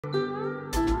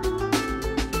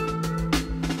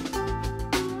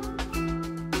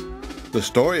The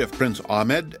Story of Prince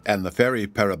Ahmed and the Fairy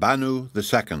Paribanou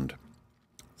II,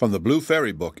 from the Blue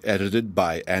Fairy Book, edited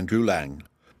by Andrew Lang.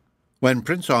 When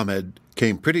Prince Ahmed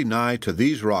came pretty nigh to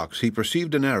these rocks, he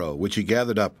perceived an arrow, which he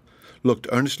gathered up, looked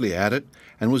earnestly at it,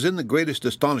 and was in the greatest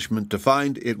astonishment to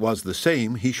find it was the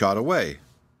same he shot away.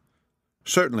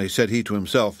 Certainly, said he to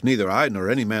himself, neither I nor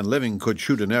any man living could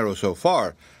shoot an arrow so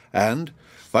far, and,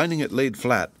 finding it laid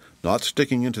flat, not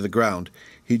sticking into the ground,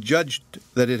 he judged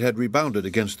that it had rebounded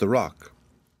against the rock.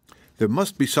 There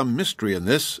must be some mystery in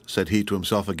this, said he to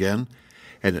himself again,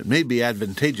 and it may be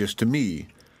advantageous to me.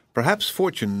 Perhaps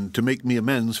fortune, to make me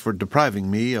amends for depriving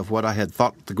me of what I had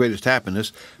thought the greatest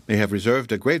happiness, may have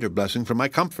reserved a greater blessing for my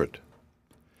comfort.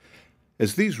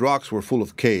 As these rocks were full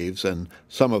of caves, and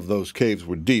some of those caves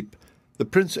were deep, the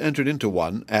prince entered into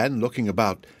one, and, looking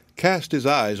about, cast his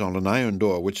eyes on an iron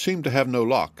door which seemed to have no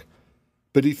lock,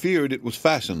 but he feared it was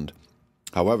fastened.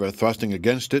 However, thrusting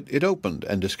against it, it opened,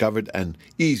 and discovered an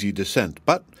easy descent,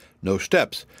 but no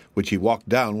steps, which he walked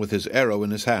down with his arrow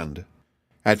in his hand.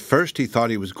 At first he thought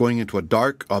he was going into a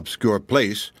dark, obscure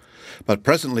place, but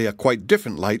presently a quite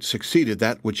different light succeeded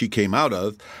that which he came out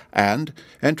of, and,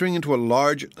 entering into a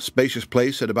large, spacious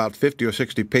place at about 50 or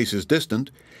 60 paces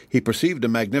distant, he perceived a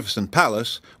magnificent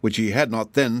palace, which he had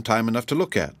not then time enough to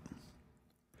look at.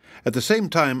 At the same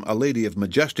time, a lady of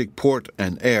majestic port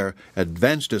and air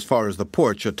advanced as far as the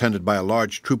porch, attended by a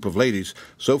large troop of ladies,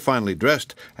 so finely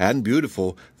dressed and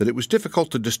beautiful that it was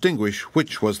difficult to distinguish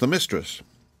which was the mistress.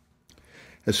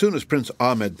 As soon as Prince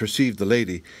Ahmed perceived the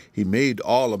lady, he made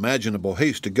all imaginable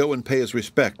haste to go and pay his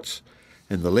respects,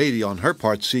 and the lady, on her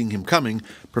part, seeing him coming,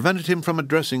 prevented him from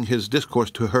addressing his discourse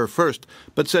to her first,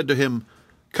 but said to him,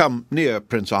 "Come near,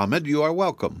 Prince Ahmed, you are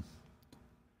welcome."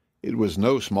 It was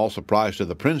no small surprise to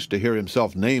the prince to hear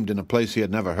himself named in a place he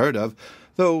had never heard of,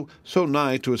 though so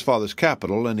nigh to his father's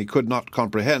capital, and he could not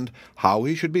comprehend how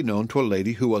he should be known to a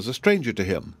lady who was a stranger to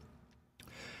him.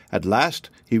 At last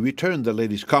he returned the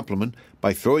lady's compliment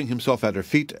by throwing himself at her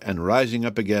feet, and rising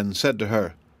up again, said to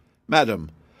her, "Madam,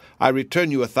 I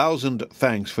return you 1,000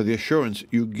 thanks for the assurance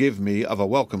you give me of a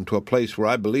welcome to a place where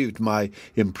I believed my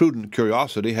imprudent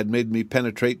curiosity had made me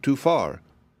penetrate too far.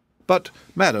 But,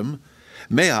 madam,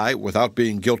 may I, without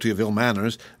being guilty of ill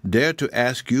manners, dare to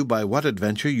ask you by what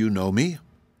adventure you know me,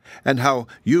 and how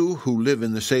you, who live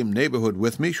in the same neighborhood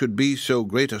with me, should be so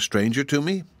great a stranger to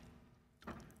me?"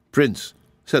 "Prince,"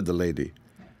 said the lady,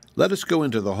 "let us go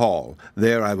into the hall.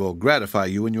 There I will gratify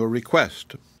you in your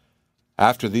request."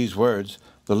 After these words,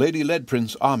 the lady led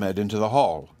Prince Ahmed into the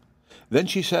hall. Then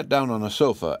she sat down on a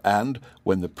sofa, and,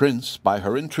 when the prince, by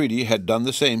her entreaty, had done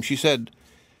the same, she said,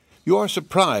 "You are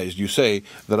surprised, you say,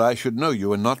 that I should know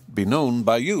you and not be known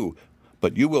by you,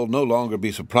 but you will no longer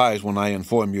be surprised when I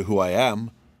inform you who I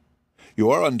am. You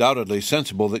are undoubtedly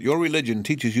sensible that your religion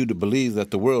teaches you to believe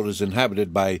that the world is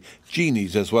inhabited by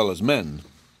genies as well as men.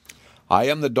 I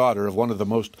am the daughter of one of the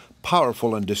most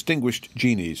powerful and distinguished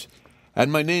genies,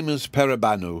 and my name is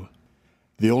Paribanou.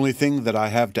 The only thing that I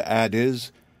have to add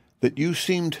is, that you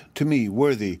seemed to me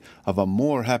worthy of a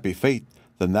more happy fate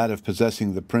than that of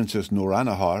possessing the Princess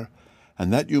Nouronihar,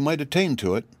 and that you might attain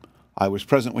to it. I was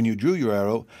present when you drew your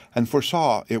arrow, and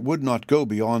foresaw it would not go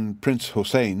beyond Prince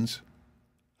Hussein's.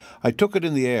 I took it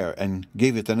in the air, and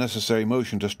gave it the necessary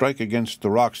motion to strike against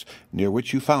the rocks near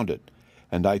which you found it,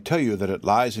 and I tell you that it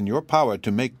lies in your power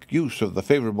to make use of the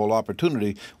favorable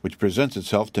opportunity which presents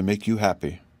itself to make you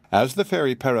happy." As the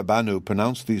fairy Paribanou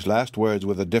pronounced these last words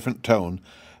with a different tone,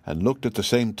 and looked at the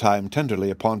same time tenderly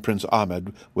upon Prince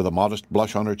Ahmed, with a modest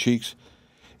blush on her cheeks,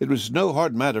 it was no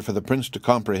hard matter for the prince to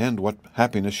comprehend what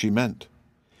happiness she meant.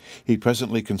 He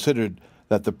presently considered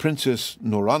that the Princess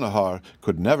Nouronihar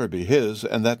could never be his,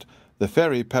 and that the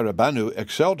fairy Paribanou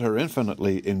excelled her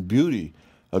infinitely in beauty,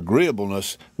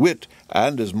 agreeableness, wit,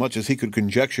 and, as much as he could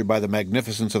conjecture by the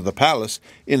magnificence of the palace,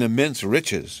 in immense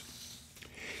riches.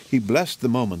 He blessed the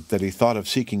moment that he thought of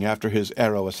seeking after his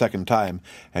arrow a second time,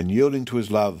 and yielding to his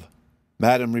love.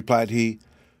 "Madam," replied he,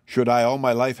 "should I all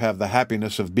my life have the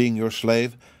happiness of being your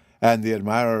slave, and the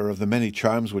admirer of the many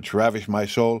charms which ravish my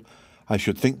soul, I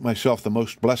should think myself the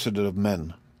most blessed of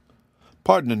men.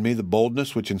 Pardon in me the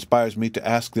boldness which inspires me to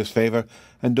ask this favor,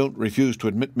 and don't refuse to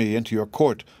admit me into your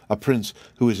court, a prince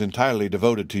who is entirely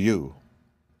devoted to you."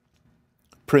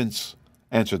 "Prince,"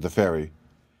 answered the fairy,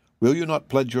 "will you not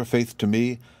pledge your faith to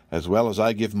me, as well as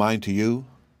I give mine to you?"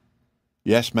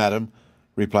 "Yes, madam,"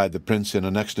 replied the prince in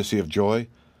an ecstasy of joy.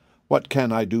 "What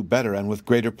can I do better and with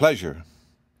greater pleasure?"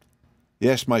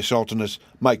 "Yes, my sultaness,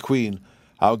 my queen,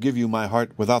 I'll give you my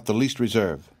heart without the least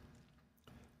reserve."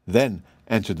 "Then,"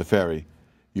 answered the fairy,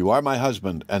 "you are my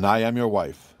husband, and I am your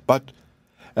wife. But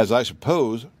 "As I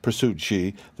suppose," pursued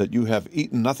she, "that you have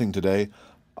eaten nothing today,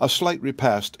 a slight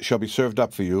repast shall be served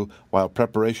up for you while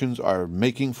preparations are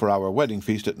making for our wedding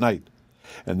feast at night.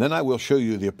 And then I will show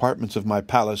you the apartments of my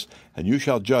palace, and you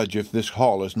shall judge if this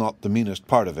hall is not the meanest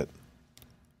part of it."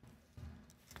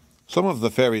 Some of the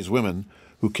fairy's women,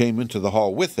 who came into the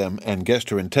hall with them and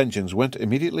guessed her intentions, went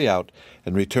immediately out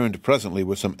and returned presently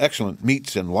with some excellent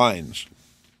meats and wines.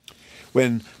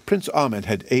 When Prince Ahmed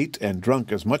had ate and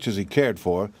drunk as much as he cared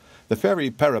for, the fairy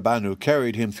Paribanou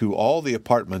carried him through all the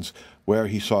apartments, where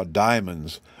he saw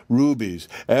diamonds, rubies,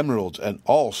 emeralds, and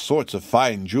all sorts of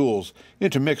fine jewels,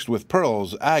 intermixed with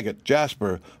pearls, agate,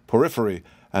 jasper, porphyry,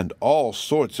 and all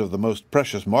sorts of the most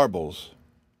precious marbles.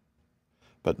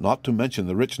 But not to mention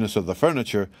the richness of the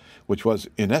furniture, which was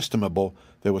inestimable,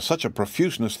 there was such a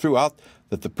profuseness throughout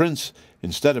that the prince,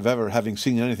 instead of ever having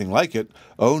seen anything like it,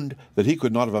 owned that he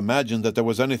could not have imagined that there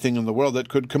was anything in the world that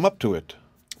could come up to it.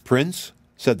 "Prince,"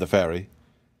 said the fairy,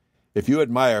 "if you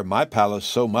admire my palace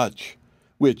so much,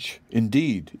 which,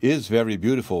 indeed, is very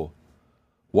beautiful,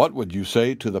 what would you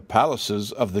say to the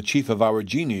palaces of the chief of our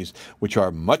genies, which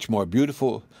are much more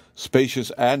beautiful, spacious,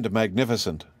 and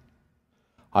magnificent?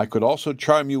 I could also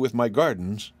charm you with my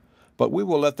gardens, but we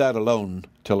will let that alone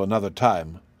till another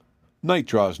time. Night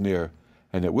draws near,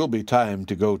 and it will be time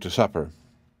to go to supper."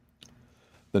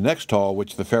 The next hall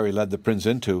which the fairy led the prince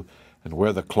into, and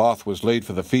where the cloth was laid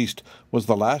for the feast, was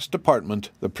the last apartment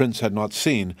the prince had not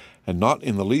seen, and not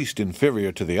in the least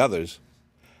inferior to the others.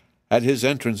 At his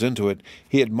entrance into it,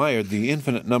 he admired the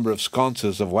infinite number of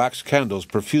sconces of wax candles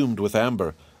perfumed with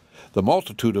amber, the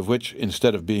multitude of which,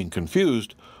 instead of being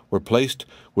confused, were placed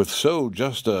with so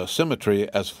just a symmetry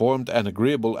as formed an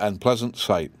agreeable and pleasant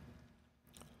sight.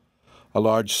 A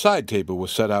large side table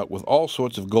was set out with all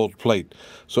sorts of gold plate,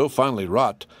 so finely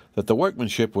wrought that the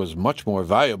workmanship was much more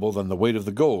valuable than the weight of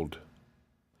the gold.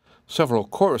 Several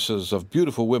choruses of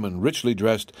beautiful women richly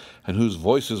dressed, and whose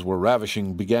voices were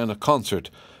ravishing, began a concert,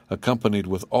 accompanied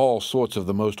with all sorts of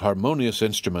the most harmonious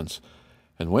instruments,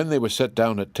 and when they were set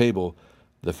down at table,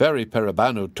 the fairy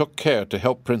Paribanou took care to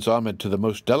help Prince Ahmed to the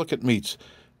most delicate meats,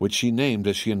 which she named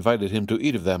as she invited him to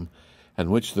eat of them, and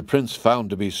which the prince found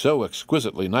to be so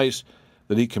exquisitely nice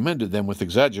that he commended them with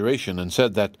exaggeration, and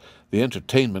said that the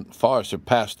entertainment far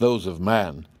surpassed those of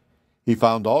man. He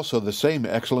found also the same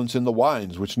excellence in the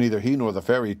wines, which neither he nor the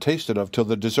fairy tasted of till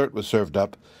the dessert was served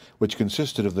up, which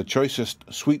consisted of the choicest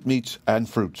sweetmeats and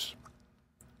fruits.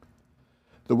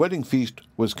 The wedding feast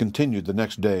was continued the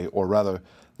next day, or rather,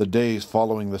 the days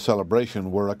following the celebration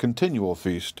were a continual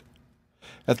feast.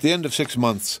 At the end of 6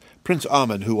 months, Prince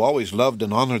Ahmed, who always loved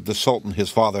and honored the Sultan his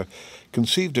father,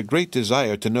 conceived a great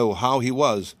desire to know how he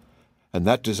was, and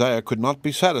that desire could not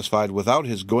be satisfied without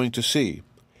his going to see.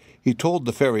 He told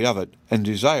the fairy of it, and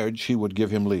desired she would give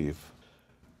him leave.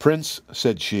 "Prince,"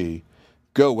 said she,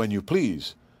 "go when you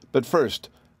please, but first,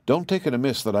 don't take it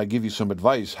amiss that I give you some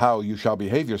advice how you shall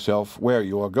behave yourself where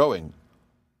you are going.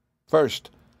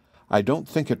 First, I don't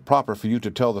think it proper for you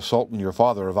to tell the Sultan your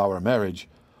father of our marriage,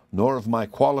 nor of my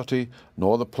quality,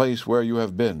 nor the place where you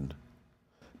have been.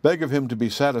 Beg of him to be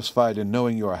satisfied in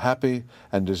knowing you are happy,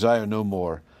 and desire no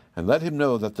more, and let him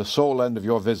know that the sole end of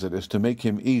your visit is to make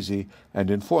him easy and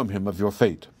inform him of your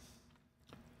fate."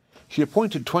 She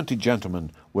appointed 20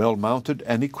 gentlemen, well mounted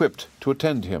and equipped, to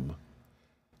attend him.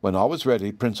 When all was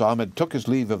ready, Prince Ahmed took his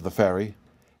leave of the fairy,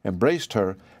 embraced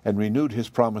her, and renewed his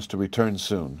promise to return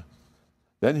soon.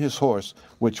 Then his horse,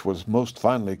 which was most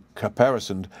finely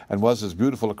caparisoned, and was as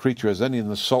beautiful a creature as any in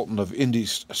the Sultan of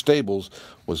India's stables,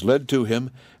 was led to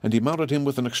him, and he mounted him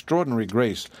with an extraordinary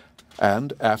grace,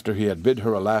 and, after he had bid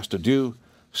her a last adieu,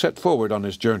 set forward on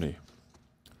his journey.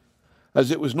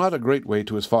 As it was not a great way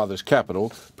to his father's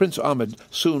capital, Prince Ahmed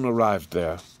soon arrived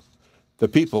there. The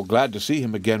people, glad to see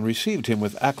him again, received him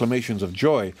with acclamations of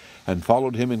joy, and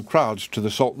followed him in crowds to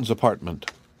the Sultan's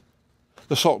apartment.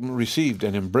 The Sultan received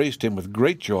and embraced him with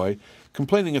great joy,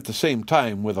 complaining at the same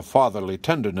time, with a fatherly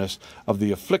tenderness, of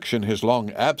the affliction his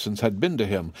long absence had been to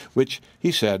him, which, he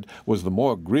said, was the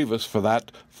more grievous for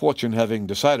that, fortune having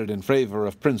decided in favor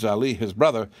of Prince Ali his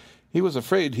brother, he was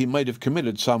afraid he might have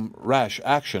committed some rash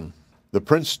action. The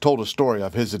prince told a story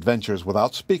of his adventures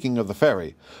without speaking of the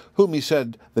fairy, whom he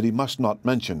said that he must not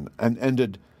mention, and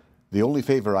ended, "The only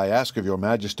favor I ask of your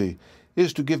majesty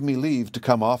is to give me leave to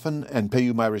come often and pay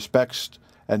you my respects,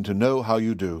 and to know how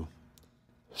you do."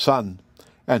 "Son,"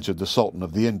 answered the Sultan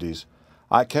of the Indies,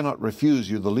 "I cannot refuse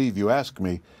you the leave you ask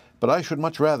me, but I should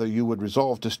much rather you would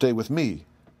resolve to stay with me.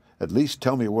 At least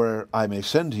tell me where I may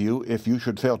send to you if you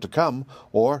should fail to come,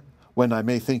 or when I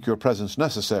may think your presence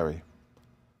necessary."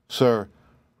 "Sir,"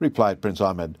 replied Prince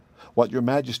Ahmed, What your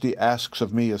Majesty asks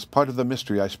of me is part of the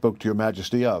mystery I spoke to your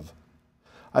Majesty of.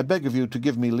 I beg of you to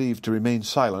give me leave to remain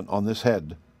silent on this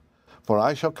head, for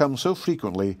I shall come so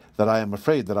frequently that I am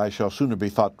afraid that I shall sooner be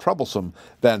thought troublesome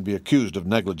than be accused of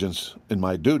negligence in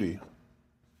my duty."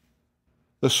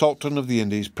 The Sultan of the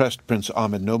Indies pressed Prince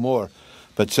Ahmed no more,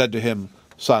 but said to him,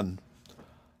 "Son,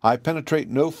 I penetrate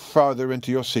no farther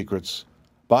into your secrets,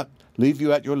 but leave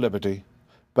you at your liberty,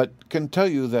 but can tell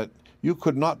you that you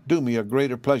could not do me a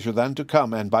greater pleasure than to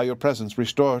come and by your presence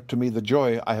restore to me the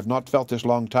joy I have not felt this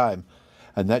long time,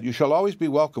 and that you shall always be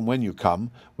welcome when you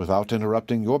come, without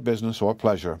interrupting your business or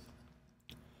pleasure."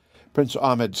 Prince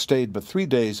Ahmed stayed but 3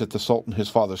 days at the Sultan his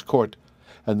father's court,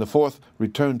 and the 4th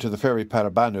returned to the fairy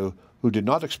Paribanou, who did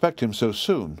not expect him so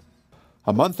soon.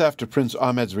 A month after Prince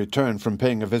Ahmed's return from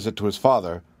paying a visit to his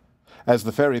father, as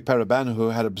the fairy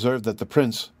Paribanou had observed that the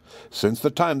prince, since the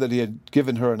time that he had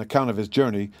given her an account of his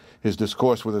journey, his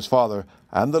discourse with his father,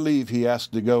 and the leave he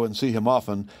asked to go and see him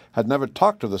often, had never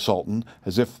talked to the Sultan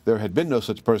as if there had been no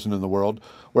such person in the world,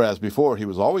 whereas before he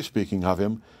was always speaking of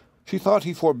him, she thought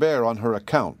he forbore on her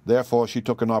account. Therefore she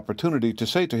took an opportunity to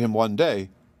say to him one day,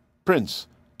 "Prince,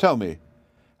 tell me,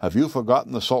 have you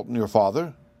forgotten the Sultan your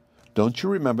father? Don't you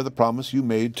remember the promise you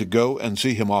made to go and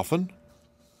see him often?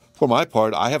 For my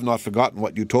part, I have not forgotten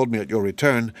what you told me at your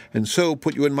return, and so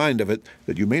put you in mind of it,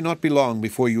 that you may not be long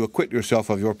before you acquit yourself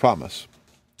of your promise."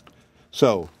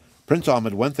 So Prince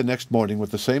Ahmed went the next morning with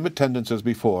the same attendants as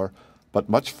before, but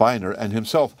much finer, and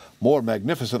himself more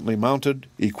magnificently mounted,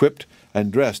 equipped,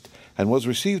 and dressed, and was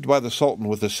received by the Sultan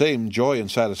with the same joy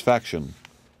and satisfaction.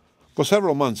 For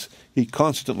several months he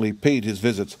constantly paid his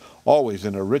visits, always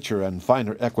in a richer and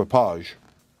finer equipage.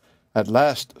 At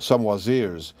last some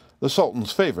wazirs, the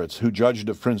Sultan's favourites, who judged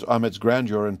of Prince Ahmed's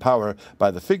grandeur and power by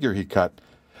the figure he cut,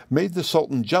 made the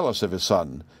Sultan jealous of his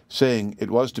son, saying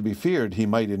it was to be feared he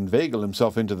might inveigle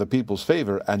himself into the people's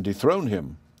favour and dethrone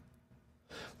him.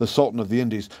 The Sultan of the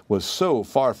Indies was so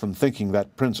far from thinking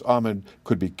that Prince Ahmed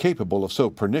could be capable of so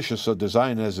pernicious a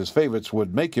design as his favourites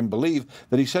would make him believe,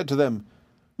 that he said to them,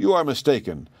 "You are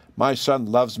mistaken. My son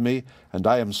loves me, and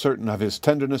I am certain of his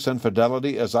tenderness and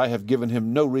fidelity, as I have given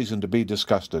him no reason to be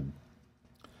disgusted."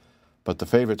 But the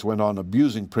favourites went on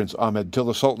abusing Prince Ahmed till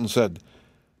the Sultan said,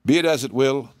 "Be it as it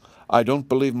will, I don't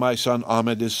believe my son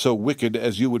Ahmed is so wicked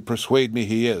as you would persuade me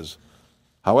he is.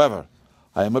 However,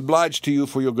 I am obliged to you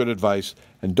for your good advice,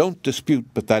 and don't dispute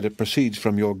but that it proceeds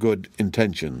from your good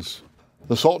intentions."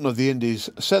 The Sultan of the Indies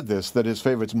said this that his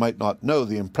favourites might not know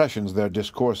the impressions their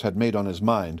discourse had made on his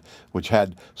mind, which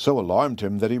had so alarmed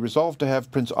him that he resolved to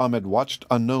have Prince Ahmed watched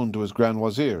unknown to his Grand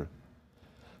Wazir.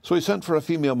 So he sent for a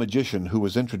female magician, who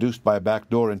was introduced by a back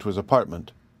door into his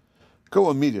apartment.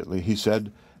 "Go immediately," he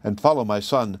said, "and follow my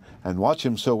son, and watch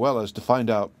him so well as to find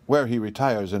out where he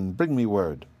retires, and bring me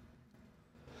word."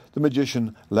 The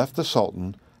magician left the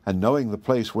Sultan, and knowing the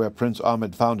place where Prince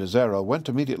Ahmed found his arrow, went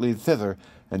immediately thither,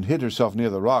 and hid herself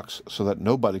near the rocks, so that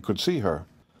nobody could see her.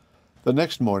 The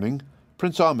next morning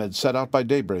Prince Ahmed set out by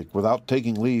daybreak, without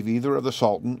taking leave either of the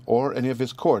Sultan or any of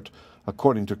his court,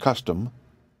 according to custom.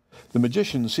 The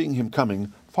magician, seeing him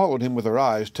coming, followed him with her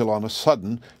eyes, till on a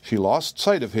sudden she lost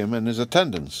sight of him and his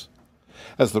attendants.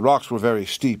 As the rocks were very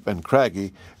steep and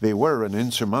craggy, they were an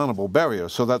insurmountable barrier,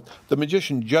 so that the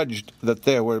magician judged that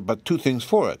there were but 2 things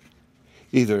for it: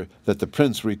 either that the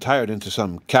prince retired into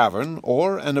some cavern,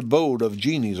 or an abode of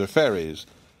genies or fairies.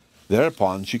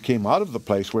 Thereupon she came out of the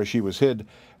place where she was hid,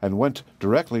 and went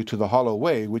directly to the hollow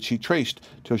way, which she traced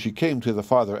till she came to the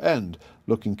farther end,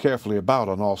 looking carefully about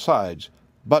on all sides,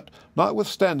 but,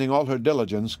 notwithstanding all her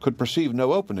diligence, could perceive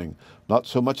no opening, not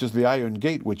so much as the iron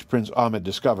gate which Prince Ahmed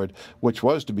discovered, which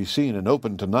was to be seen and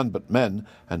open to none but men,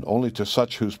 and only to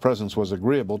such whose presence was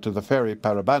agreeable to the fairy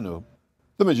Paribanou.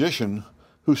 The magician,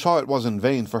 who saw it was in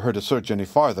vain for her to search any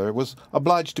farther, was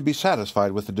obliged to be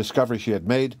satisfied with the discovery she had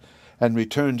made, and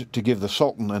returned to give the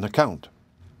Sultan an account.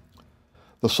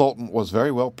 The Sultan was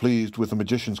very well pleased with the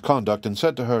magician's conduct, and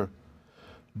said to her,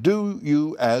 "Do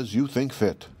you as you think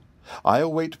fit. I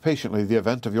await patiently the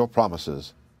event of your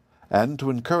promises," and to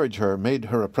encourage her made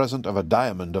her a present of a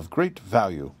diamond of great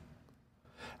value.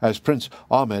 As Prince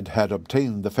Ahmed had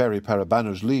obtained the fairy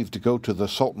Paribanou's leave to go to the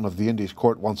Sultan of the Indies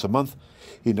court once a month,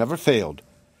 he never failed,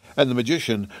 and the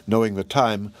magician, knowing the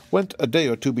time, went a day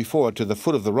or 2 before to the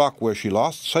foot of the rock where she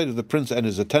lost sight of the prince and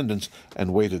his attendants,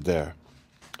 and waited there.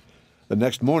 The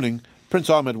next morning Prince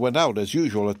Ahmed went out as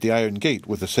usual at the iron gate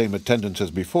with the same attendants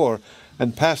as before,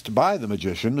 and passed by the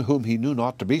magician, whom he knew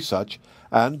not to be such,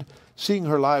 and, seeing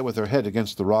her lie with her head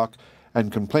against the rock,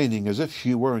 and complaining as if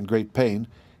she were in great pain,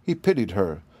 he pitied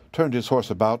her, turned his horse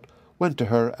about, went to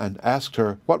her, and asked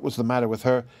her what was the matter with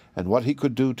her, and what he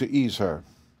could do to ease her.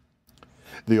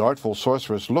 The artful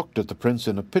sorceress looked at the prince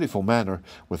in a pitiful manner,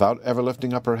 without ever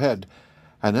lifting up her head,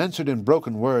 and answered in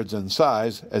broken words and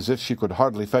sighs, as if she could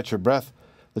hardly fetch her breath,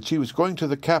 that she was going to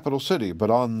the capital city, but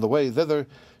on the way thither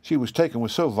she was taken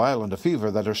with so violent a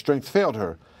fever that her strength failed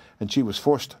her, and she was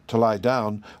forced to lie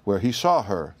down, where he saw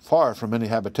her, far from any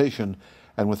habitation,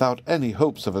 and without any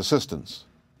hopes of assistance.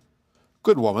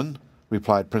 "Good woman,"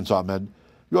 replied Prince Ahmed,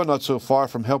 "you are not so far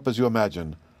from help as you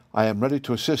imagine. I am ready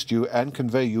to assist you and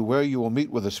convey you where you will meet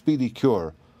with a speedy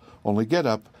cure. Only get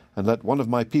up, and let one of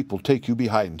my people take you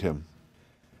behind him."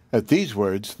 At these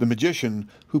words, the magician,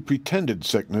 who pretended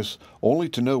sickness, only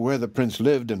to know where the prince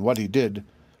lived and what he did,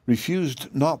 refused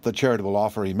not the charitable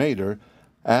offer he made her,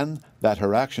 and, that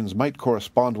her actions might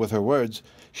correspond with her words,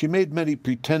 she made many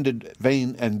pretended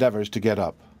vain endeavours to get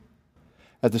up.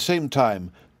 At the same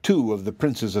time, 2 of the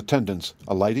prince's attendants,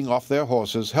 alighting off their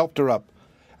horses, helped her up,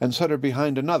 and set her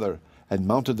behind another, and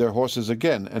mounted their horses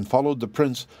again, and followed the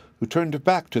prince, who turned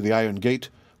back to the iron gate,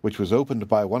 which was opened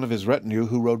by one of his retinue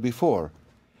who rode before.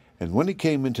 And when he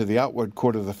came into the outward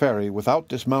court of the ferry, without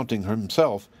dismounting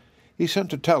himself, he sent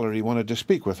to tell her he wanted to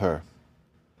speak with her.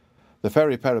 The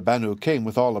fairy Paribanou came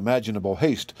with all imaginable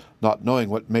haste, not knowing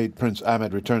what made Prince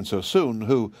Ahmed return so soon,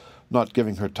 who, not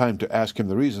giving her time to ask him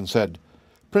the reason, said,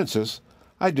 "Princess,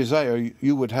 I desire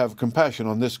you would have compassion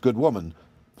on this good woman,"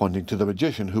 pointing to the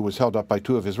magician, who was held up by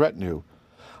 2 of his retinue.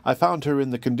 "I found her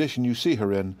in the condition you see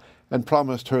her in, and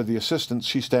promised her the assistance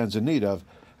she stands in need of,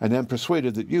 and am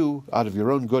persuaded that you, out of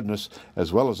your own goodness,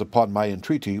 as well as upon my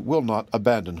entreaty, will not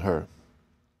abandon her."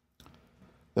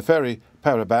 The fairy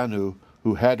Paribanou,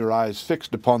 who had her eyes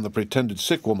fixed upon the pretended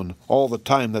sick woman all the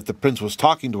time that the prince was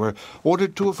talking to her,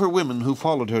 ordered 2 of her women who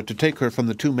followed her to take her from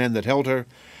the 2 men that held her,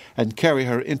 and carry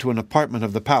her into an apartment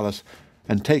of the palace,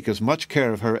 and take as much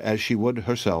care of her as she would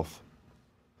herself.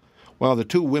 While the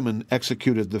 2 women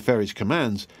executed the fairy's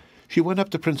commands, she went up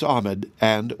to Prince Ahmed,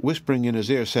 and, whispering in his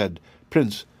ear, said,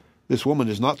 "Prince, this woman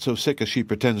is not so sick as she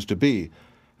pretends to be,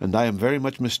 and I am very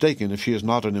much mistaken if she is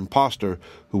not an impostor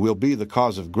who will be the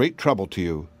cause of great trouble to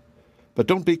you. But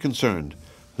don't be concerned.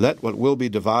 Let what will be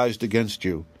devised against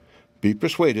you. Be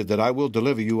persuaded that I will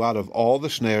deliver you out of all the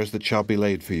snares that shall be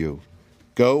laid for you.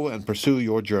 Go and pursue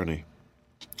your journey."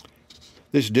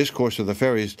 This discourse of the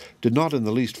fairies did not in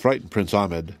the least frighten Prince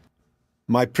Ahmed.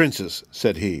 "My princess,"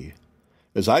 said he,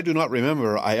 "as I do not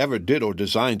remember I ever did or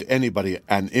designed anybody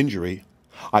an injury,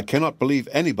 I cannot believe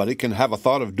anybody can have a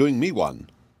thought of doing me one.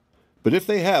 But if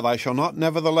they have, I shall not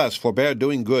nevertheless forbear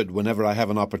doing good whenever I have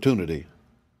an opportunity."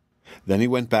 Then he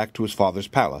went back to his father's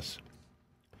palace.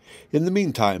 In the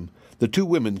meantime, the 2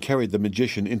 women carried the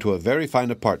magician into a very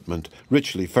fine apartment,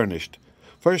 richly furnished.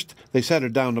 First they sat her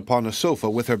down upon a sofa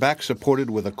with her back supported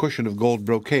with a cushion of gold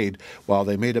brocade, while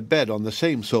they made a bed on the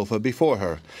same sofa before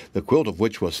her, the quilt of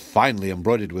which was finely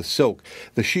embroidered with silk,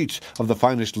 the sheets of the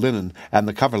finest linen, and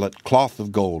the coverlet cloth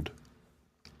of gold.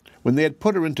 When they had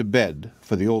put her into bed,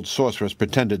 for the old sorceress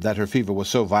pretended that her fever was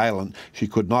so violent she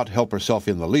could not help herself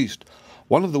in the least,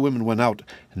 one of the women went out,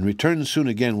 and returned soon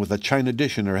again with a china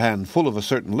dish in her hand full of a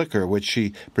certain liquor, which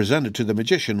she presented to the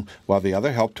magician, while the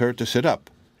other helped her to sit up.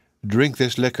 "Drink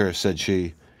this liquor," said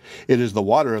she. "It is the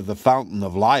water of the fountain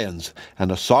of lions, and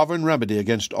a sovereign remedy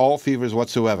against all fevers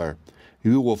whatsoever.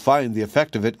 You will find the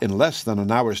effect of it in less than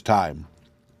an hour's time."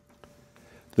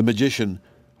 The magician,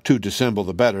 to dissemble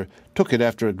the better, took it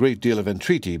after a great deal of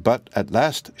entreaty, but at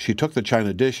last she took the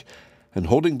china dish, and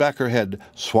holding back her head,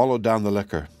 swallowed down the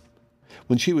liquor.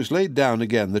 When she was laid down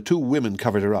again, the 2 women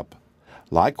covered her up.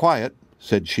 "Lie quiet,"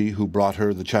 said she who brought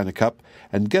her the china cup,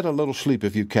 "and get a little sleep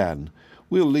if you can.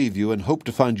 We'll leave you, and hope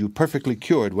to find you perfectly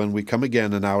cured when we come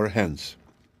again an hour hence."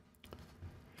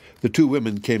 The 2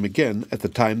 women came again at the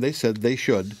time they said they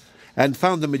should, and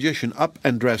found the magician up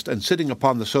and dressed and sitting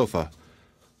upon the sofa.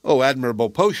 "O admirable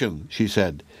potion," she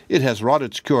said, "it has wrought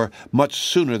its cure much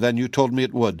sooner than you told me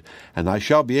it would, and I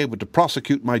shall be able to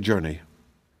prosecute my journey."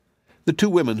 The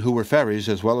 2 women, who were fairies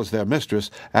as well as their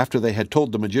mistress, after they had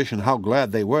told the magician how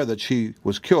glad they were that she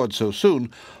was cured so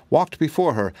soon, walked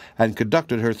before her, and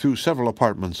conducted her through several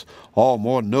apartments, all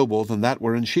more noble than that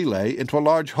wherein she lay, into a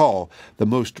large hall, the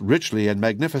most richly and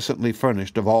magnificently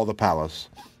furnished of all the palace.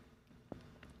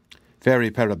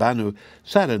 Fairy Paribanou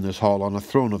sat in this hall on a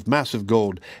throne of massive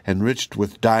gold, enriched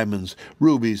with diamonds,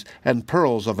 rubies, and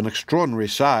pearls of an extraordinary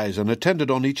size, and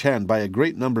attended on each hand by a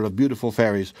great number of beautiful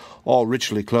fairies, all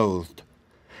richly clothed.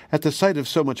 At the sight of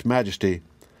so much majesty,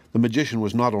 the magician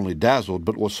was not only dazzled,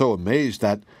 but was so amazed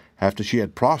that, after she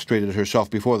had prostrated herself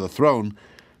before the throne,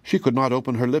 she could not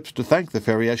open her lips to thank the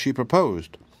fairy as she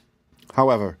proposed.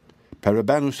 However,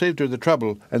 Paribanou saved her the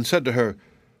trouble, and said to her,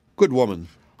 "Good woman,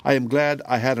 I am glad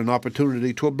I had an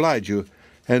opportunity to oblige you,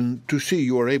 and to see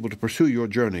you are able to pursue your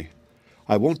journey.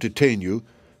 I won't detain you,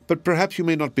 but perhaps you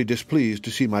may not be displeased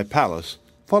to see my palace.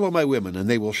 Follow my women, and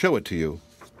they will show it to you."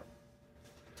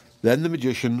 Then the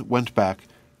magician went back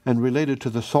and related to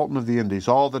the Sultan of the Indies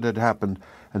all that had happened,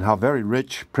 and how very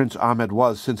rich Prince Ahmed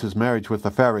was since his marriage with the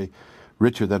fairy,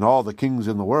 richer than all the kings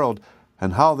in the world,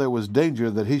 and how there was danger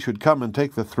that he should come and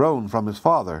take the throne from his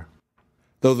father.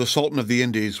 Though the Sultan of the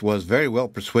Indies was very well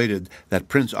persuaded that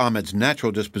Prince Ahmed's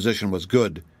natural disposition was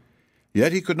good,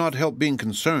 yet he could not help being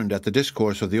concerned at the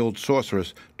discourse of the old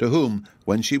sorceress, to whom,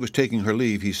 when she was taking her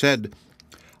leave, he said,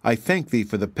 "I thank thee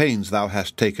for the pains thou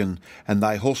hast taken, and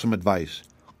thy wholesome advice.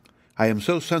 I am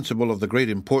so sensible of the great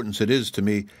importance it is to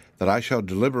me that I shall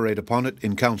deliberate upon it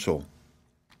in council."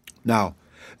 Now,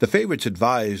 the favorites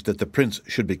advised that the prince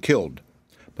should be killed,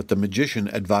 but the magician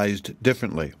advised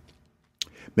differently.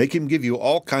 "Make him give you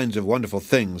all kinds of wonderful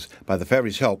things by the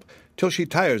fairy's help, till she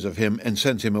tires of him and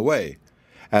sends him away.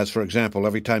 As, for example,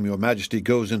 every time your majesty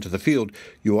goes into the field,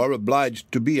 you are obliged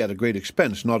to be at a great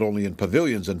expense, not only in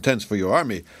pavilions and tents for your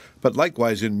army, but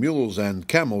likewise in mules and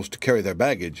camels to carry their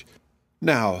baggage.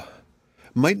 Now,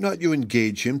 might not you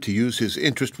engage him to use his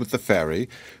interest with the fairy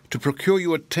to procure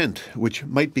you a tent which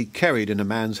might be carried in a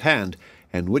man's hand,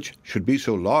 and which should be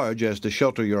so large as to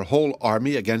shelter your whole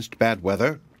army against bad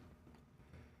weather?"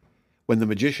 When the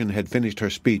magician had finished her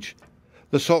speech,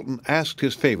 the Sultan asked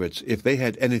his favorites if they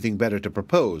had anything better to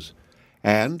propose,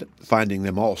 and, finding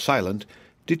them all silent,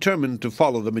 determined to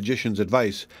follow the magician's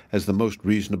advice as the most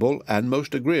reasonable and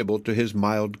most agreeable to his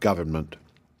mild government.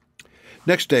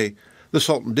 Next day, the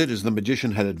Sultan did as the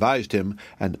magician had advised him,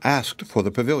 and asked for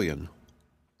the pavilion.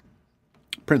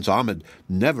 Prince Ahmed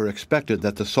never expected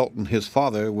that the Sultan his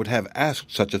father would have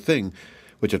asked such a thing,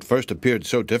 which at first appeared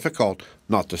so difficult,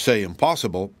 not to say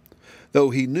impossible.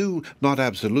 Though he knew not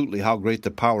absolutely how great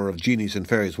the power of genies and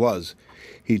fairies was,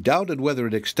 he doubted whether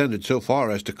it extended so far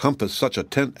as to compass such a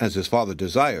tent as his father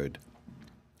desired.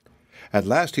 At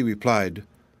last he replied,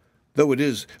 "Though it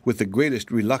is with the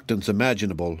greatest reluctance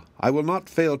imaginable, I will not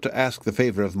fail to ask the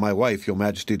favor of my wife your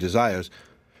majesty desires,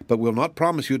 but will not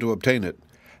promise you to obtain it,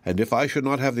 and if I should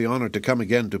not have the honor to come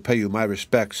again to pay you my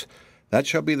respects, that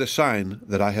shall be the sign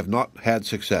that I have not had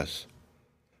success.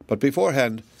 But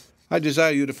beforehand, I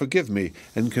desire you to forgive me,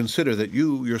 and consider that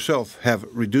you yourself have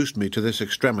reduced me to this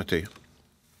extremity."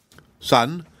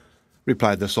 "Son,"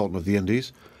 replied the Sultan of the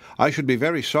Indies, "I should be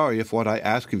very sorry if what I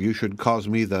ask of you should cause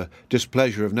me the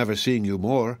displeasure of never seeing you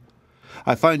more.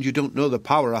 I find you don't know the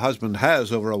power a husband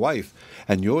has over a wife,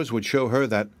 and yours would show her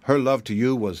that her love to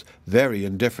you was very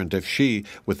indifferent if she,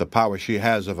 with the power she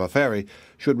has of a fairy,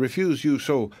 should refuse you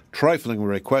so trifling a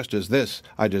request as this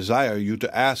I desire you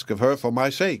to ask of her for my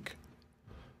sake."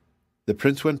 The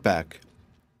prince went back,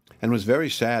 and was very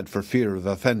sad for fear of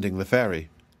offending the fairy.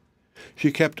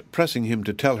 She kept pressing him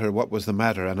to tell her what was the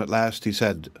matter, and at last he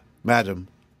said, "Madam,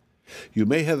 you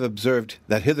may have observed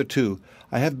that hitherto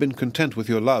I have been content with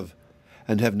your love,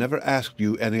 and have never asked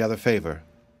you any other favor.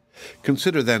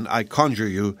 Consider then, I conjure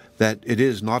you, that it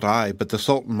is not I, but the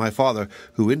Sultan my father,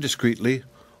 who indiscreetly,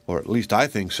 or at least I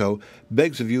think so,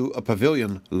 begs of you a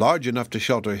pavilion large enough to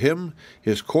shelter him,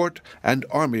 his court, and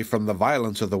army from the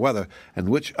violence of the weather, and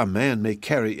which a man may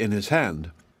carry in his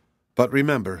hand. But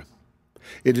remember,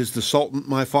 it is the Sultan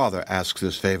my father asks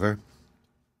this favor."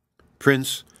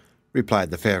 "Prince,"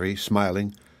 replied the fairy,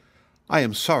 smiling, "I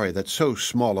am sorry that so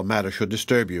small a matter should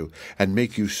disturb you, and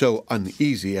make you so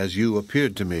uneasy as you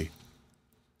appeared to me."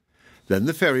 Then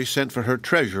the fairy sent for her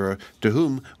treasurer, to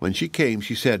whom, when she came,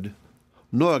 she said,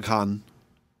 "Nouraghan,"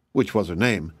 which was her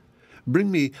name, "bring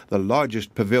me the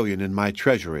largest pavilion in my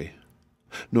treasury."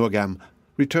 Nouraghan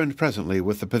returned presently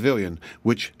with the pavilion,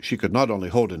 which she could not only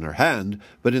hold in her hand,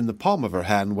 but in the palm of her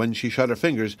hand when she shut her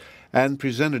fingers, and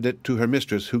presented it to her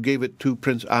mistress, who gave it to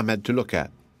Prince Ahmed to look at.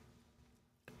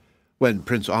 When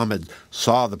Prince Ahmed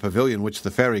saw the pavilion which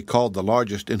the fairy called the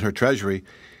largest in her treasury,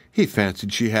 he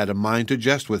fancied she had a mind to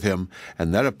jest with him,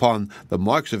 and thereupon the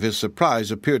marks of his surprise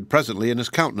appeared presently in his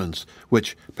countenance,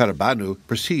 which Paribanou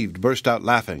perceived, burst out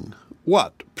laughing.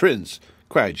 "What, prince,"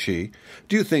 cried she,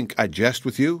 "do you think I jest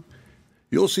with you?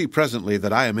 You'll see presently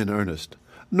that I am in earnest.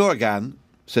 Nouraghan,"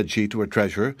 said she to her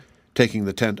treasurer, taking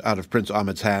the tent out of Prince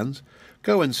Ahmed's hands,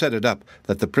 "go and set it up,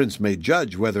 that the prince may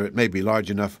judge whether it may be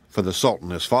large enough for the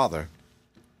Sultan his father."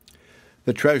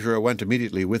 The treasurer went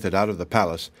immediately with it out of the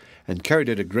palace, and carried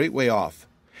it a great way off,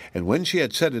 and when she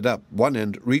had set it up, one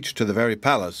end reached to the very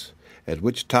palace, at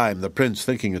which time the prince,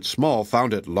 thinking it small,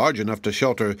 found it large enough to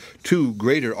shelter 2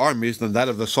 greater armies than that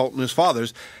of the Sultan his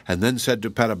father's, and then said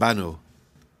to Paribanou,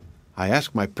 "I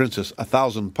ask my princess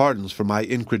 1,000 pardons for my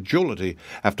incredulity.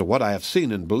 After what I have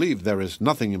seen and believed, there is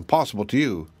nothing impossible to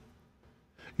you."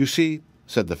 "You see,"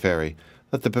 said the fairy,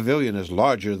 "that the pavilion is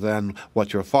larger than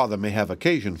what your father may have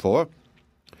occasion for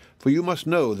you must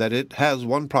know that it has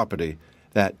one property,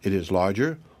 that it is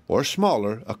larger or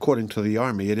smaller according to the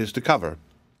army it is to cover."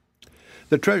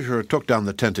 The treasurer took down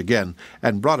the tent again,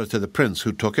 and brought it to the prince,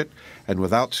 who took it, and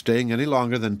without staying any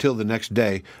longer than till the next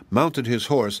day, mounted his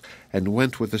horse, and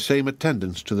went with the same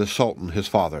attendants to the Sultan his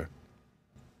father.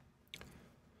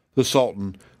 The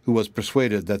Sultan, who was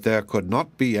persuaded that there could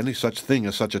not be any such thing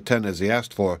as such a tent as he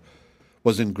asked for,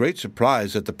 was in great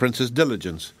surprise at the prince's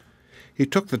diligence. He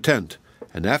took the tent,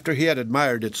 and after he had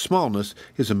admired its smallness,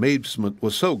 his amazement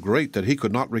was so great that he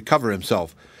could not recover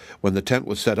himself. When the tent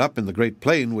was set up in the great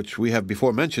plain which we have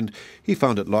before mentioned, he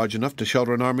found it large enough to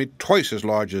shelter an army twice as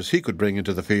large as he could bring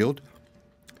into the field.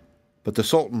 But the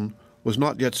Sultan was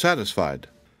not yet satisfied.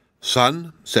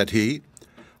 "Son," said he,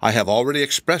 "I have already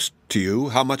expressed to you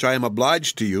how much I am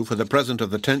obliged to you for the present of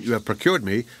the tent you have procured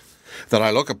me, that I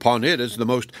look upon it as the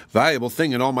most valuable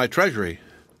thing in all my treasury.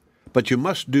 But you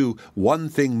must do one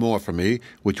thing more for me,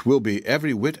 which will be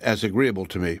every whit as agreeable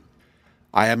to me.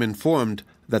 I am informed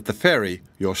that the fairy,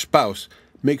 your spouse,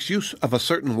 makes use of a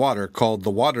certain water called the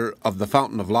water of the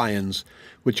Fountain of Lions,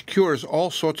 which cures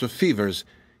all sorts of fevers,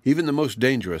 even the most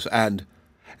dangerous, and,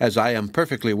 as I am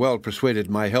perfectly well persuaded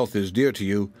my health is dear to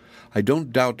you, I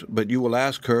don't doubt but you will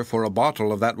ask her for a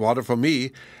bottle of that water for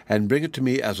me, and bring it to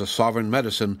me as a sovereign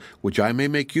medicine, which I may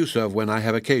make use of when I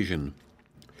have occasion.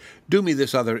 Do me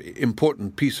this other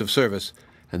important piece of service,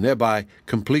 and thereby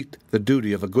complete the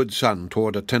duty of a good son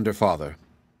toward a tender father."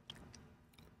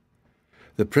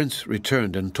 The prince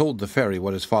returned and told the fairy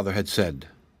what his father had said.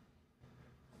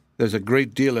 "There's a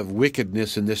great deal of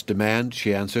wickedness in this demand,"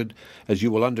 she answered, "as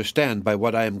you will understand by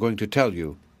what I am going to tell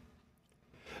you.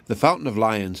 The Fountain of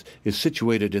Lions is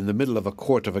situated in the middle of a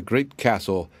court of a great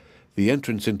castle, the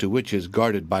entrance into which is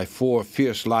guarded by 4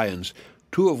 fierce lions,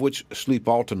 2 of which sleep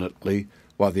alternately,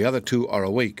 while the other 2 are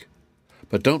awake.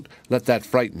 But don't let that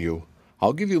frighten you.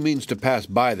 I'll give you means to pass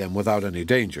by them without any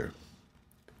danger."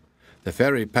 The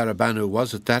fairy Paribanou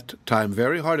was at that time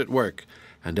very hard at work,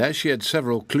 and as she had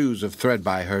several clues of thread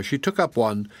by her, she took up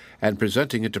one, and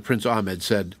presenting it to Prince Ahmed,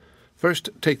 said, "First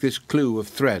take this clue of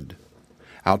thread.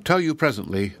 I'll tell you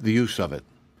presently the use of it.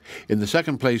 In the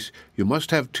second place, you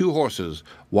must have 2 horses.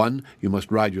 One you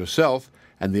must ride yourself,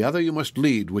 and the other you must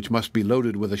lead, which must be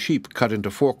loaded with a sheep cut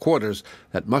into 4 quarters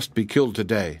that must be killed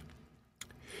today.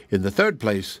 In the third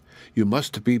place, you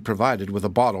must be provided with a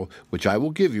bottle, which I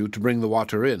will give you to bring the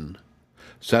water in.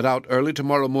 Set out early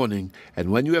tomorrow morning,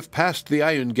 and when you have passed the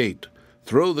iron gate,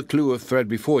 throw the clue of thread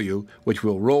before you, which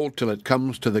will roll till it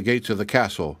comes to the gates of the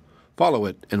castle. Follow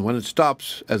it, and when it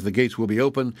stops, as the gates will be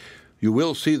open, you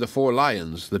will see the 4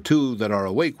 lions. The 2 that are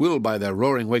awake will by their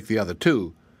roaring wake the other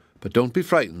 2. But don't be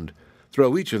frightened.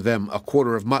 Throw each of them a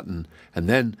quarter of mutton, and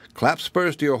then clap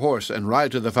spurs to your horse and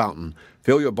ride to the fountain.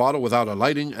 Fill your bottle without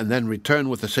alighting, and then return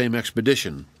with the same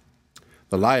expedition.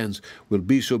 The lions will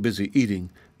be so busy eating,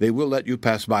 they will let you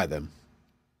pass by them."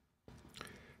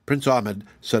 Prince Ahmed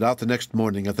set out the next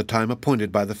morning at the time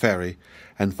appointed by the fairy,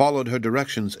 and followed her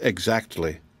directions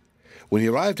exactly. When he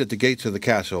arrived at the gates of the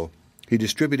castle, he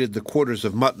distributed the quarters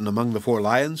of mutton among the 4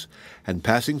 lions, and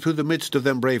passing through the midst of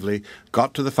them bravely,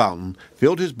 got to the fountain,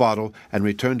 filled his bottle, and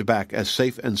returned back as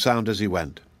safe and sound as he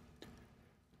went.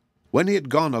 When he had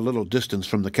gone a little distance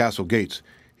from the castle gates,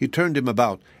 he turned him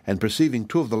about, and perceiving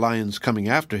 2 of the lions coming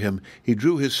after him, he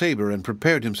drew his sabre and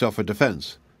prepared himself for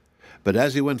defense. But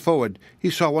as he went forward, he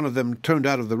saw one of them turned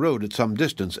out of the road at some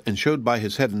distance, and showed by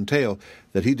his head and tail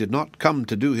that he did not come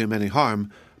to do him any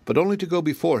harm, but only to go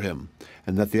before him,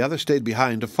 and that the other stayed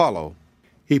behind to follow.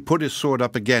 He put his sword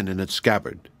up again in its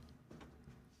scabbard.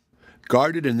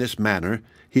 Guarded in this manner,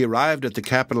 he arrived at the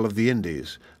capital of the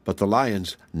Indies, but the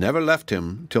lions never left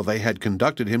him till they had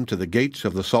conducted him to the gates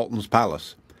of the Sultan's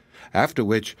palace, after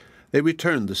which they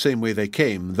returned the same way they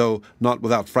came, though not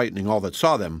without frightening all that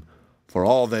saw them, for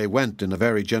all they went in a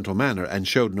very gentle manner, and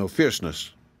showed no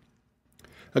fierceness.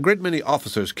 A great many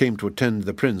officers came to attend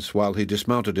the prince while he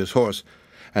dismounted his horse,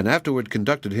 and afterward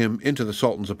conducted him into the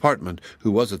Sultan's apartment,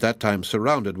 who was at that time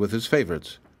surrounded with his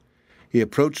favorites. He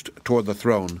approached toward the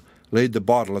throne, laid the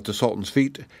bottle at the Sultan's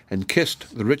feet, and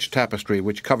kissed the rich tapestry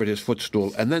which covered his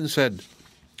footstool, and then said,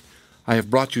 "I have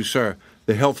brought you, sir,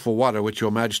 the healthful water which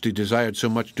your majesty desired so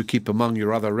much to keep among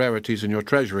your other rarities in your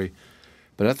treasury,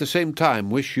 but at the same time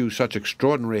wish you such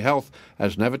extraordinary health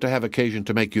as never to have occasion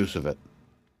to make use of it."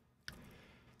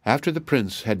 After the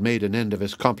prince had made an end of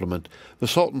his compliment, the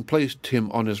Sultan placed him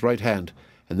on his right hand,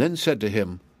 and then said to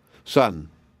him, "Son,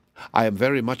 I am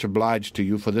very much obliged to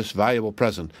you for this valuable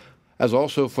present, as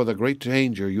also for the great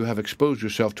danger you have exposed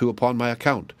yourself to upon my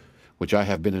account, which I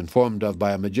have been informed of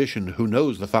by a magician who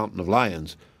knows the Fountain of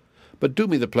Lions. But do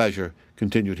me the pleasure,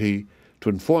 continued he, to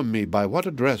inform me by what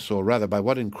address, or rather by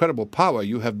what incredible power,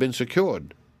 you have been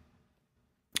secured.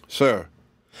 Sir,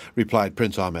 replied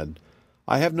Prince Ahmed,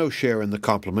 I have no share in the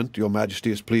compliment your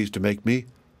Majesty is pleased to make me.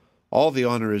 All the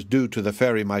honour is due to the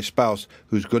fairy my spouse,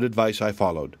 whose good advice I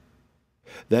followed.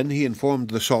 Then he informed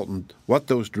the Sultan what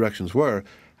those directions were,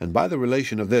 and by the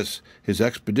relation of this, his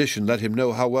expedition let him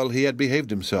know how well he had behaved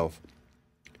himself.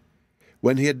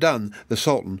 When he had done, the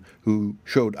Sultan, who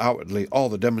showed outwardly all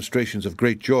the demonstrations of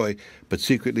great joy, but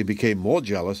secretly became more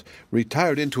jealous,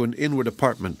 retired into an inward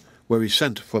apartment, where he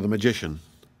sent for the magician.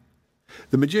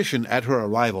 The magician, at her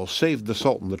arrival, saved the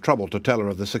Sultan the trouble to tell her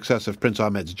of the success of Prince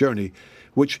Ahmed's journey,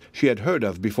 which she had heard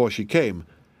of before she came,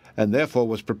 and therefore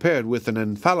was prepared with an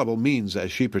infallible means,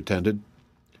 as she pretended.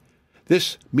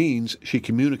 This means she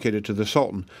communicated to the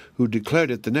Sultan, who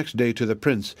declared it the next day to the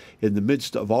prince, in the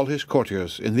midst of all his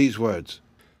courtiers, in these words,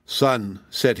 Son,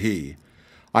 said he,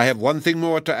 I have one thing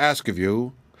more to ask of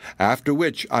you, after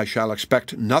which I shall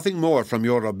expect nothing more from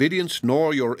your obedience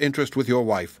nor your interest with your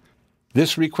wife.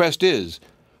 This request is,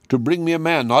 to bring me a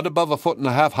man not above 1.5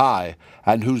 feet high,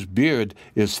 and whose beard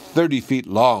is 30 feet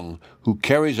long, who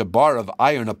carries a bar of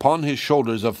iron upon his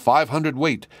shoulders of 500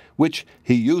 weight, which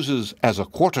he uses as a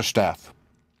quarterstaff.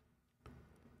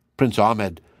 Prince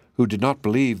Ahmed, who did not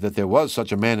believe that there was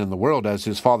such a man in the world as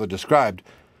his father described,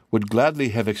 would gladly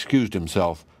have excused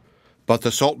himself. But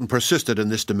the Sultan persisted in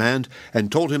this demand, and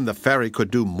told him the fairy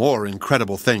could do more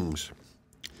incredible things.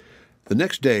 The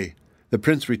next day, the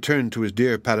prince returned to his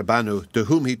dear Paribanou, to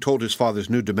whom he told his father's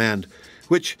new demand,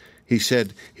 which, he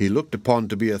said, he looked upon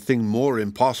to be a thing more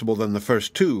impossible than the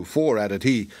first two, for, added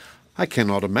he, I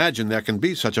cannot imagine there can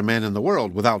be such a man in the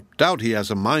world. Without doubt he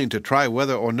has a mind to try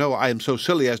whether or no I am so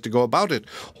silly as to go about it,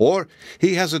 or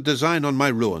he has a design on my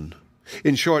ruin.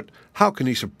 In short, how can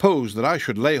he suppose that I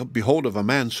should lay hold of a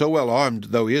man so well armed,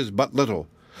 though he is but little?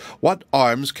 What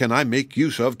arms can I make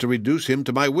use of to reduce him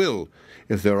to my will?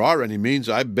 If there are any means,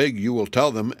 I beg you will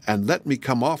tell them, and let me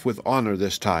come off with honour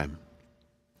this time.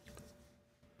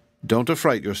 Don't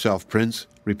affright yourself, Prince,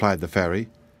 replied the fairy.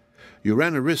 You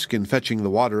ran a risk in fetching the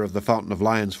water of the Fountain of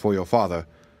Lions for your father,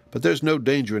 but there's no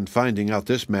danger in finding out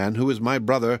this man, who is my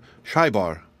brother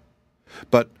Shaibar,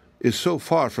 but is so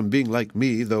far from being like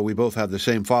me, though we both have the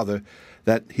same father,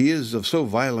 that he is of so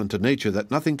violent a nature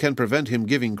that nothing can prevent him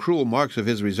giving cruel marks of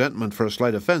his resentment for a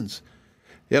slight offence,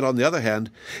 yet, on the other hand,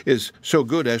 is so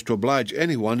good as to oblige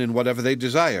anyone in whatever they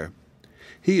desire.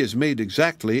 He is made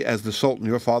exactly as the Sultan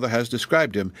your father has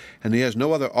described him, and he has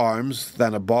no other arms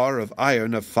than a bar of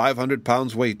iron of 500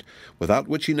 pounds weight, without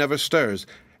which he never stirs,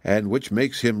 and which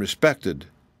makes him respected.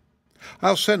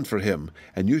 I'll send for him,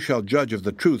 and you shall judge of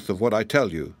the truth of what I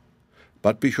tell you.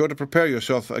 But be sure to prepare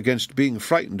yourself against being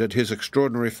frightened at his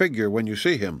extraordinary figure when you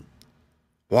see him.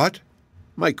 What?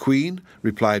 My queen?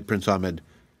 Replied Prince Ahmed.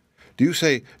 Do you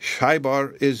say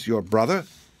Shaibar is your brother?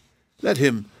 Let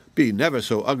him be never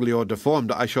so ugly or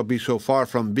deformed, I shall be so far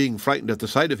from being frightened at the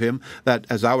sight of him, that,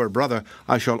 as our brother,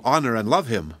 I shall honour and love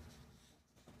him.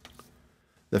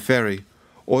 The fairy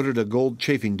ordered a gold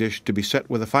chafing dish to be set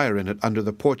with a fire in it under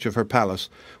the porch of her palace,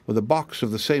 with a box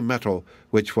of the same metal,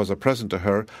 which was a present to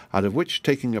her, out of which,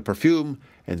 taking a perfume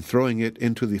and throwing it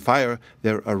into the fire,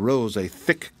 there arose a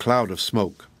thick cloud of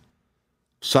smoke.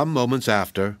 Some moments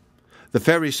after, the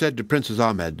fairy said to Prince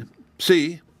Ahmed,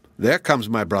 See, there comes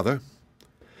my brother.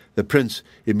 The prince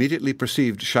immediately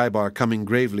perceived Shaibar coming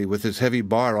gravely with his heavy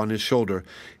bar on his shoulder,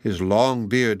 his long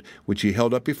beard, which he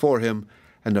held up before him,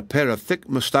 and a pair of thick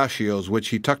mustachios which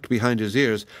he tucked behind his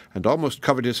ears and almost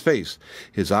covered his face.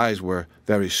 His eyes were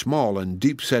very small and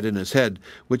deep-set in his head,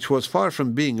 which was far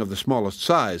from being of the smallest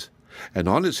size, and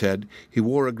on his head he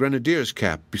wore a grenadier's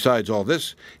cap. Besides all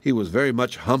this, he was very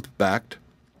much hump-backed.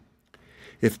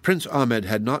 If Prince Ahmed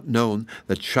had not known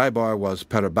that Shaibar was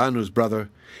Paribanou's brother,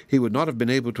 he would not have been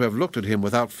able to have looked at him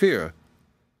without fear.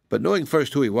 But knowing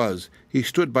first who he was, he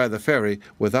stood by the fairy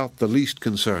without the least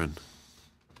concern.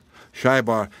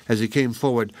 Shaibar, as he came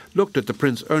forward, looked at the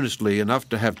prince earnestly, enough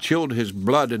to have chilled his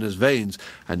blood in his veins,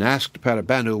 and asked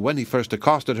Paribanou, when he first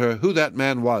accosted her, who that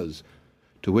man was.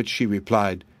 To which she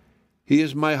replied, He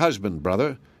is my husband,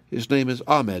 brother. His name is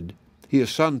Ahmed. He is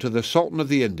son to the Sultan of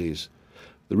the Indies.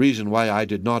 The reason why I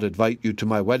did not invite you to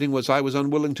my wedding was I was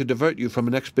unwilling to divert you from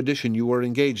an expedition you were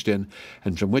engaged in,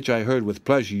 and from which I heard with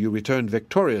pleasure you returned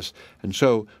victorious, and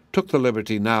so took the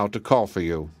liberty now to call for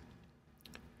you.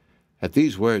 At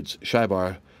these words,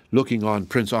 Shaibar, looking on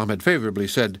Prince Ahmed favourably,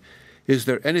 said, Is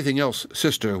there anything else,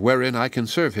 sister, wherein I can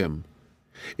serve him?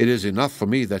 It is enough for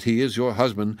me that he is your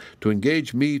husband to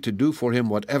engage me to do for him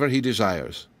whatever he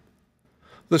desires.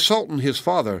 "The Sultan, his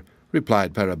father,"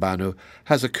 replied Paribanou,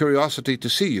 "has a curiosity to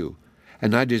see you,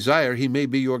 and I desire he may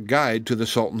be your guide to the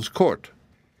Sultan's court."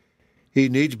 "He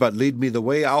needs but lead me the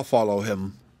way, I'll follow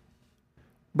him."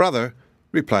 "Brother,"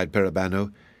 replied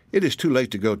Paribanou, "it is too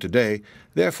late to go today,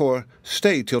 therefore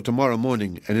stay till tomorrow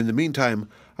morning, and in the meantime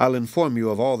I'll inform you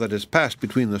of all that has passed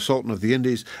between the Sultan of the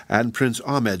Indies and Prince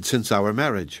Ahmed since our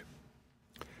marriage."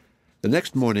 The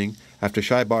next morning, after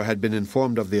Shaibar had been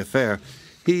informed of the affair,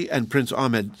 he and Prince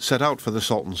Ahmed set out for the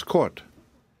Sultan's court.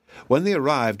 When they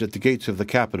arrived at the gates of the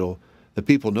capital, the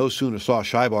people no sooner saw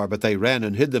Shaibar but they ran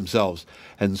and hid themselves,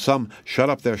 and some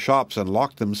shut up their shops and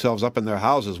locked themselves up in their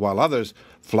houses, while others,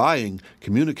 flying,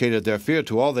 communicated their fear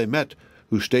to all they met,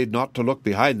 who stayed not to look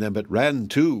behind them, but ran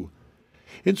too.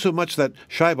 Insomuch that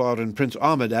Shaibar and Prince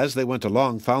Ahmed, as they went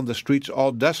along, found the streets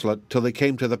all desolate, till they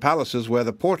came to the palaces, where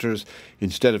the porters,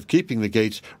 instead of keeping the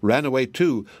gates, ran away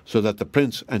too, so that the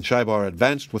prince and Shaibar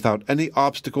advanced without any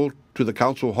obstacle to the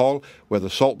council hall, where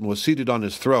the Sultan was seated on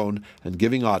his throne and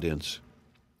giving audience.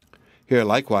 Here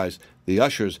likewise the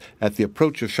ushers, at the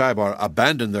approach of Shaibar,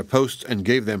 abandoned their posts and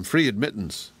gave them free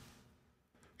admittance.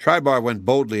 Shaibar went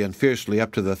boldly and fiercely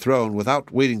up to the throne,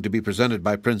 without waiting to be presented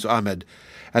by Prince Ahmed,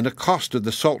 and accosted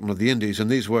the Sultan of the Indies in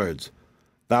these words: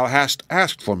 "Thou hast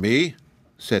asked for me,"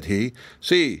 said he.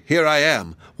 "See, here I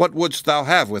am. What wouldst thou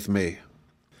have with me?"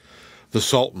 The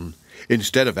Sultan,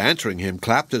 instead of answering him,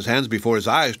 clapped his hands before his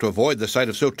eyes to avoid the sight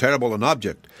of so terrible an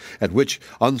object, at which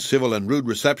uncivil and rude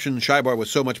reception Shaibar was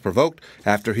so much provoked,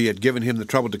 after he had given him the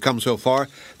trouble to come so far,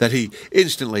 that he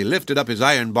instantly lifted up his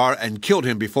iron bar and killed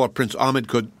him before Prince Ahmed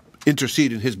could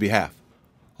intercede in his behalf.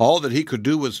 All that he could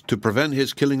do was to prevent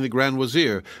his killing the Grand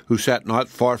Wazir, who sat not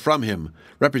far from him,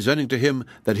 representing to him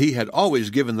that he had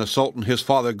always given the Sultan his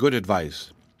father good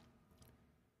advice.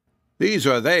 "These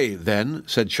are they, then,"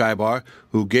 said Shaibar,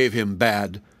 "who gave him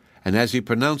bad," and as he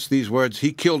pronounced these words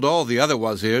he killed all the other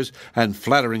wazirs and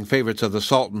flattering favorites of the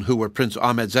Sultan, who were Prince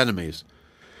Ahmed's enemies.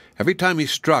 Every time he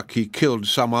struck he killed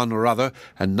someone or other,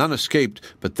 and none escaped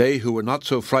but they who were not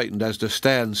so frightened as to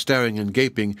stand staring and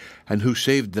gaping, and who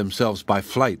saved themselves by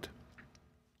flight.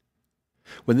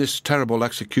 When this terrible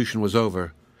execution was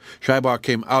over, Shaibar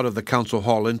came out of the council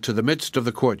hall into the midst of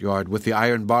the courtyard with the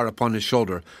iron bar upon his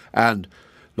shoulder, and,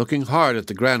 looking hard at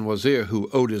the Grand Wazir, who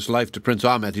owed his life to Prince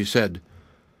Ahmed, he said,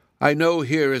 "I know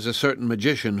here is a certain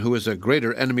magician who is a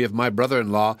greater enemy of my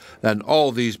brother-in-law than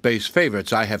all these base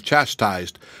favorites I have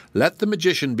chastised. Let the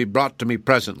magician be brought to me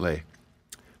presently."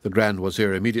 The Grand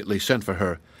Wazir immediately sent for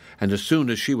her, and as soon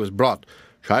as she was brought,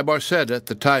 Shaibar said, at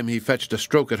the time he fetched a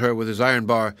stroke at her with his iron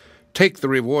bar, "Take the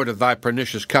reward of thy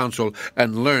pernicious counsel,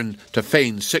 and learn to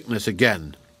feign sickness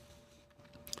again."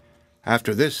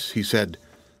 After this he said,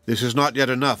 "This is not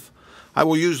yet enough. I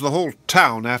will use the whole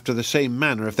town after the same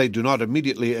manner if they do not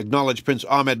immediately acknowledge Prince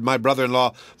Ahmed, my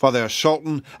brother-in-law, for their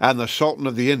Sultan and the Sultan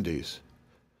of the Indies."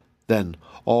 Then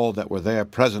all that were there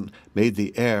present made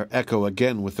the air echo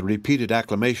again with the repeated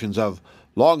acclamations of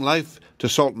 "Long life to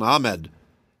Sultan Ahmed,"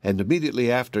 and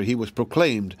immediately after he was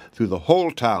proclaimed through the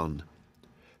whole town.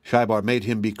 Shaibar made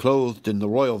him be clothed in the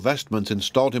royal vestments,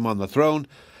 installed him on the throne,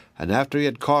 and after he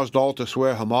had caused all to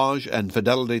swear homage and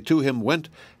fidelity to him, went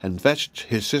and fetched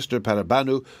his sister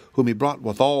Paribanou, whom he brought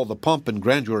with all the pomp and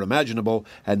grandeur imaginable,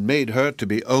 and made her to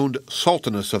be owned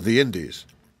Sultaness of the Indies.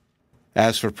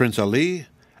 As for Prince Ali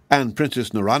and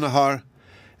Princess Nuranahar,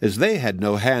 as they had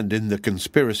no hand in the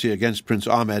conspiracy against Prince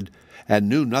Ahmed, and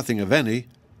knew nothing of any,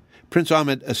 Prince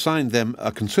Ahmed assigned them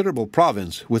a considerable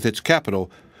province with its capital,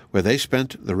 where they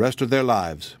spent the rest of their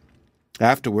lives.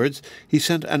 Afterwards he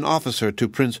sent an officer to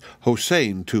Prince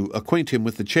Hossein to acquaint him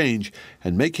with the change,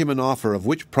 and make him an offer of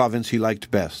which province he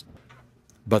liked best.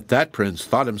 But that prince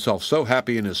thought himself so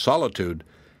happy in his solitude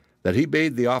that he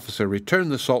bade the officer return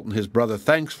the Sultan his brother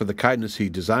thanks for the kindness he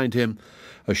designed him,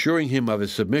 assuring him of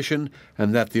his submission,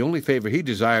 and that the only favor he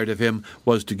desired of him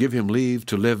was to give him leave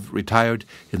to live retired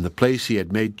in the place he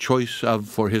had made choice of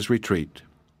for his retreat.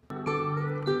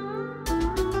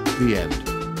 The end.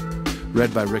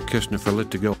 Read by Rick Kishner for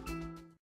Lit to Go.